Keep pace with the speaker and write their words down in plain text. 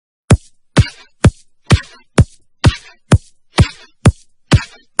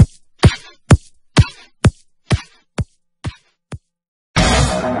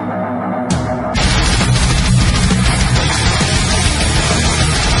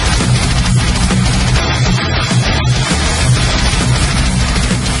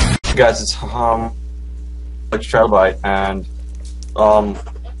guys, it's like Trilobite, and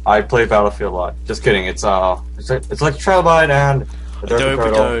I play Battlefield a lot. Just kidding. It's like Trilobite and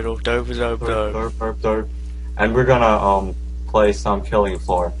and we're gonna play some Killing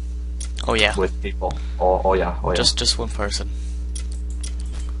Floor. Oh yeah. With people. Oh yeah. Just one person.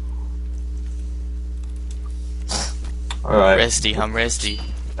 All right. Resty, I'm resty.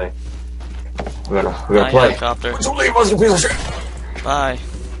 Okay. We're gonna play. Helicopter. Don't leave us, you piece of shit. Bye.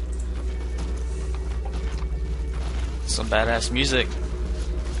 Some badass music.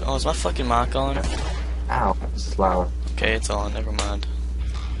 Oh, is my fucking mic on? Ow, this is loud. Okay, it's on. Never mind.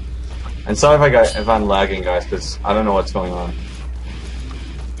 And sorry if I'm lagging, guys, because I don't know what's going on.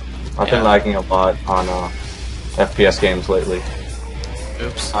 I've been lagging a lot on FPS games lately.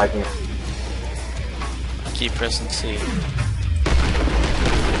 Oops. I can. Keep pressing C.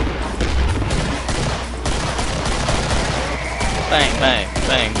 Bang, bang,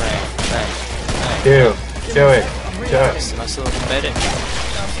 bang, bang, bang, bang. Do it. It's nice little medic.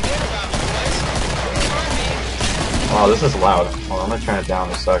 Oh, this is loud. Hold on, I'm gonna turn it down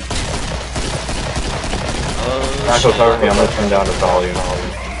a sec. Oh, Taco, cover me. I'm gonna turn down the volume.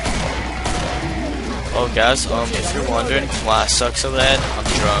 Oh, guys, if you're wondering why I suck so bad, I'm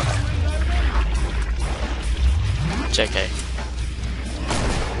drunk. JK.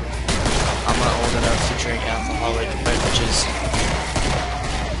 I'm not old enough to drink alcoholic beverages.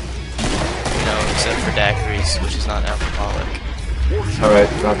 You know, except for daiquiris, which is not alcoholic. Alright,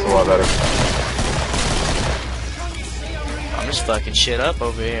 that's a lot better. I'm just fucking shit up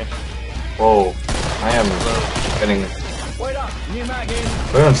over here. Whoa, I am getting. Wait up, new mag in.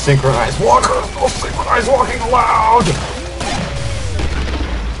 We're on synchronized walker. Oh, synchronized walking allowed.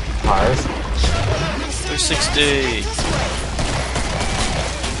 Tires. 360.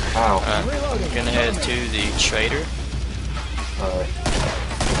 Ow. We're gonna head to the trader. Alright.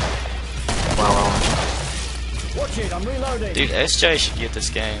 Wow. Watch it, I'm reloading. Dude, SJ should get this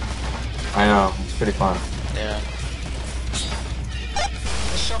game. I know, it's pretty fun. Yeah.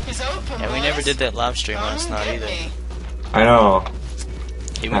 The shop is open. Yeah, we never did that live stream last night either. I know.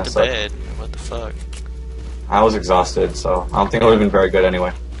 He went to bed. What the fuck? I was exhausted, so I don't think it would have been very good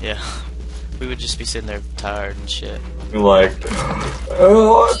anyway. Yeah. We would just be sitting there tired and shit. You're like,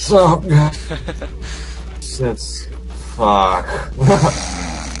 oh, what's up, guys? It's fuck.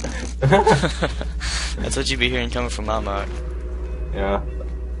 That's what you'd be hearing coming from my mic. Yeah.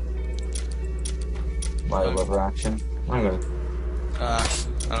 Light lever action. I'm gonna. I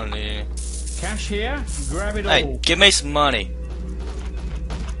don't need any. Cash here, grab it Hey, all. give me some money.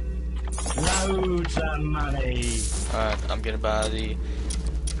 Loads of money. Alright, I'm gonna buy the.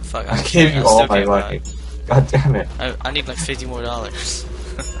 Fuck, I gave you all my money. God damn it. I need like $50 more. I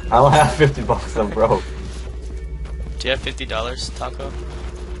don't have $50, I'm broke. Do you have $50, Taco?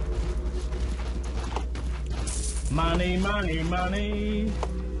 Money, money, money.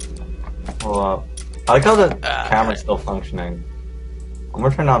 Hold up. I like how the camera's still functioning. I'm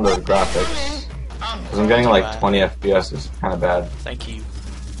gonna turn on the graphics. Because I'm getting like 20 FPS, it's kinda bad. Thank you.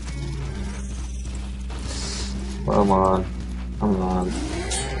 Come on. Come on.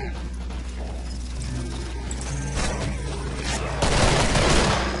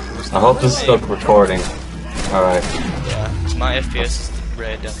 I hope this is still recording. Alright. Yeah, my FPS is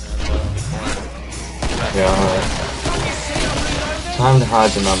red down there on the bottom. Yeah, alright. Time to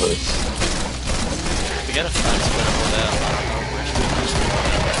hide the numbers. We gotta find somewhere to hold out. I don't know where to hold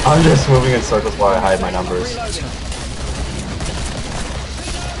out. I'm just moving in circles while I hide my numbers.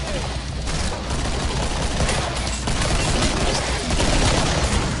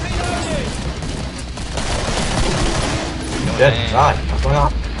 Dead. God, what's going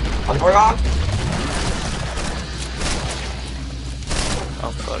on? What's going on?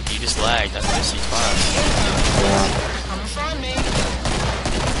 Oh fuck, you just lagged. I missed you twice. Yeah. Come and find me.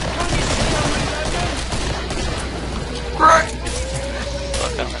 Right.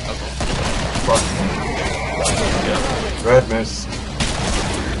 Fuck, I'm okay. Fuck. Red miss.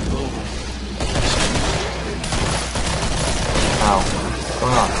 Ow. What's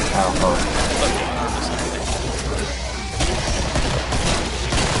going on? Ow. Oh.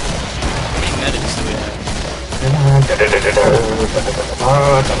 How many medics do we have?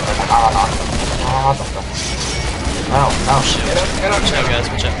 Ow. Ow. Shit, Get up, watch out guys,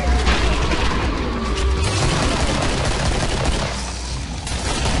 watch out.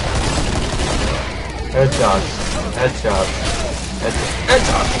 Headshot. Headshot.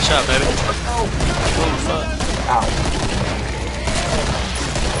 Headshot. Good shot, baby. Oh, fuck. Ow.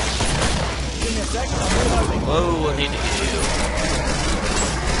 Whoa, I need to heal.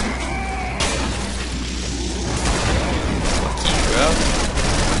 Fuck you, bro.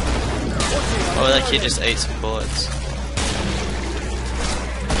 Oh, that kid just ate some bullets.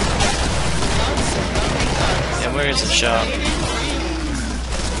 Yeah, where is the shop?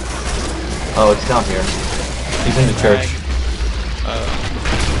 Oh, it's down here. He's in the church.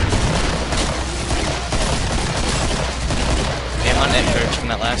 Yeah, my neck hurts from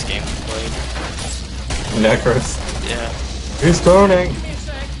that last game we played. Neck hurts. Yeah. He's turning.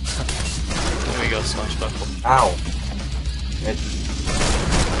 There we go, swashbuckle. Ow.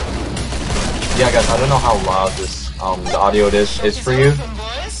 Yeah, guys, I don't know how loud this the audio is for you Open,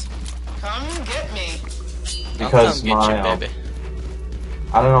 boys. Come get me. because I'll come my get you, baby.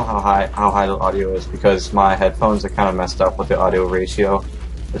 I don't know how high the audio is because my headphones are kind of messed up with the audio ratio.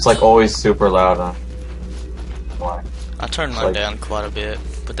 It's like always super loud. Why? I turned mine down quite a bit,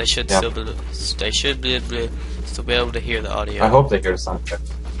 but they should still be able to hear the audio. I hope they hear the sound effect.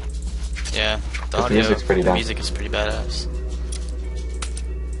 Yeah, the The audio, music's pretty the down. music is pretty badass.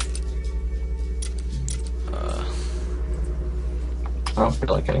 I don't feel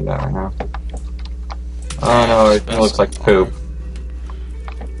like getting that right now. Oh no, it looks like poop.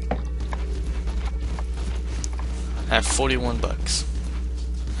 I have 41 bucks.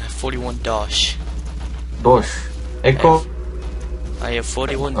 I have 41 dosh. Dosh. Echo. I have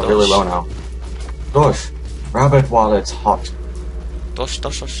 41 Oh, dosh. really low now. Dosh. Grab it while it's hot. Dosh,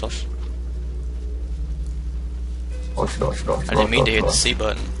 dosh, dosh, dosh. Dosh, dosh, dosh. I didn't mean to hit the C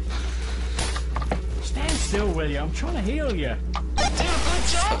button. Stand still, will you? I'm trying to heal you. Do a good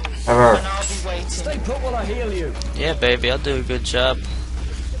job, Ever. and I'll be waiting. Stay put while I heal you. Yeah, baby, I'll do a good job.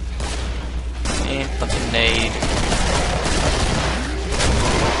 And fucking nade.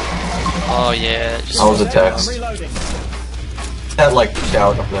 Oh yeah. Just That was a I'm text. reloading. That like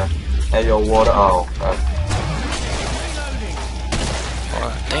shout up there. Hey yo, water. Oh, crap.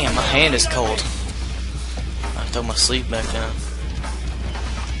 Oh, damn, my hand is cold. I throw my sleeve back down.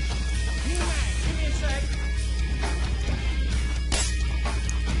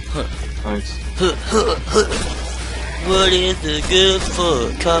 Thanks. What is the good for?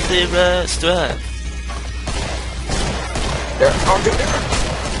 Copyright strike. There. Oh, dude, there.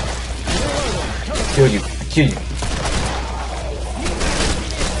 Kill you. Kill you.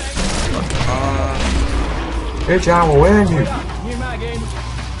 Bitch, I will win you. You mag in.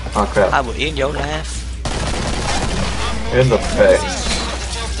 Oh crap. I will end your life. In the face.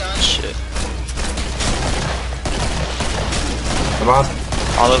 Job done. Shit. Come on.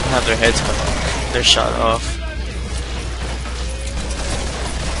 All of them have their heads cut off. They're shot off.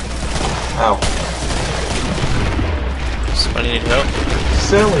 Ow. Somebody need help?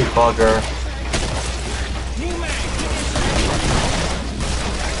 Silly bugger.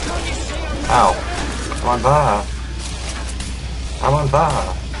 Ow. I'm on fire. I'm on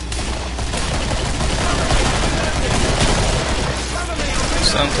fire.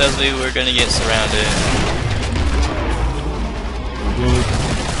 Some tells me we're gonna get surrounded.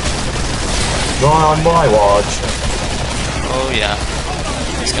 Not on my watch. Oh yeah.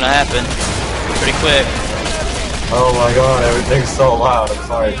 It's gonna happen. Pretty quick. Oh my god, everything's so loud. I'm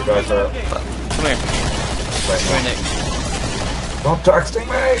sorry if you guys are... Come here. Come here, Nick. Stop texting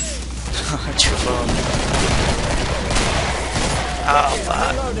me! It's your phone. Oh,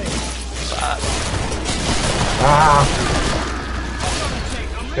 fuck. Fuck. Ah!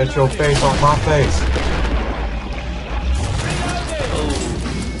 Get your face off my face. Oh.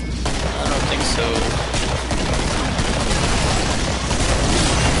 I don't think so.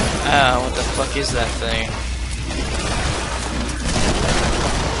 Ah, what the fuck is that thing?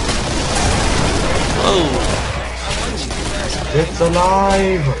 Whoa. It's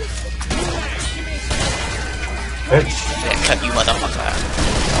alive! Bitch. Yeah, cut you, motherfucker.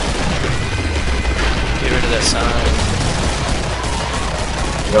 Get rid of that sign.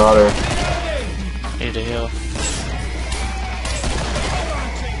 Got her. Need to heal.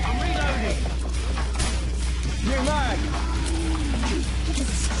 You mag.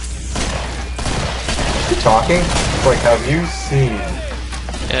 You talking? It's like, have you seen?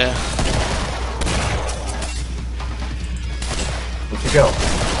 Yeah. Where'd you go?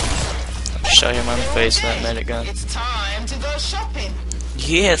 Shot him on the face with that medic gun. It's time to go shopping.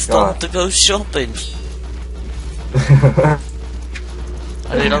 Yes, God. time to go shopping. I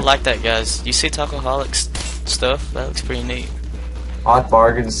really don't like that, guys. You see Tacoholics stuff? That looks pretty neat. Odd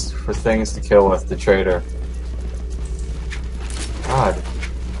bargains for things to kill with the trader. God.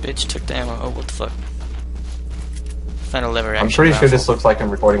 Bitch took the ammo. Oh, what the fuck? Found a lever action I'm pretty sure rifle. this looks like I'm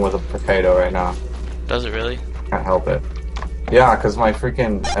recording with a potato right now. Does it really? Can't help it. Yeah, because my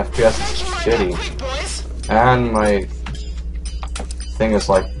freaking FPS is shitty. Quick, boys. And my thing is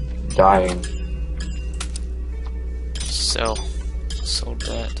like dying. Sell. Sold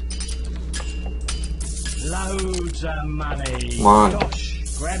that. Loads of money. Come on.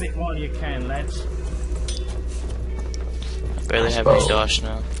 Gosh, grab it while you can, lads. Barely have any suppose. dosh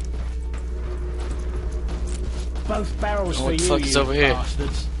now. Both barrels What for the you, fuck is you over here?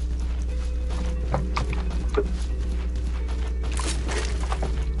 bastards.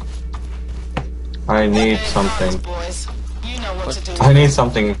 I need Hey, something. boys. You know what to do. I need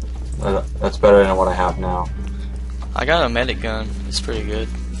something that's better than what I have now. I got a medic gun. It's pretty good.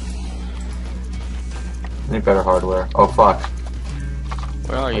 I need better hardware. Oh fuck.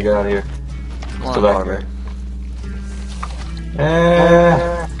 Where are Let me you? get out of here. Come Let's on, go back Harbor. here.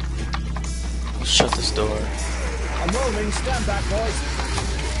 Let's shut this door. I'm rolling. Stand back, boys.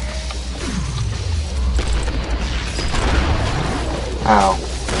 Ow.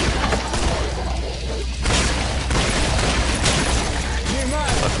 You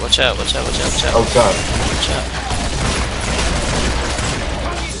man. Watch out, watch out, watch out, watch out. Oh god. Watch out.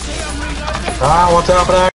 Can't you see I'm reloading? Ah, what's happening?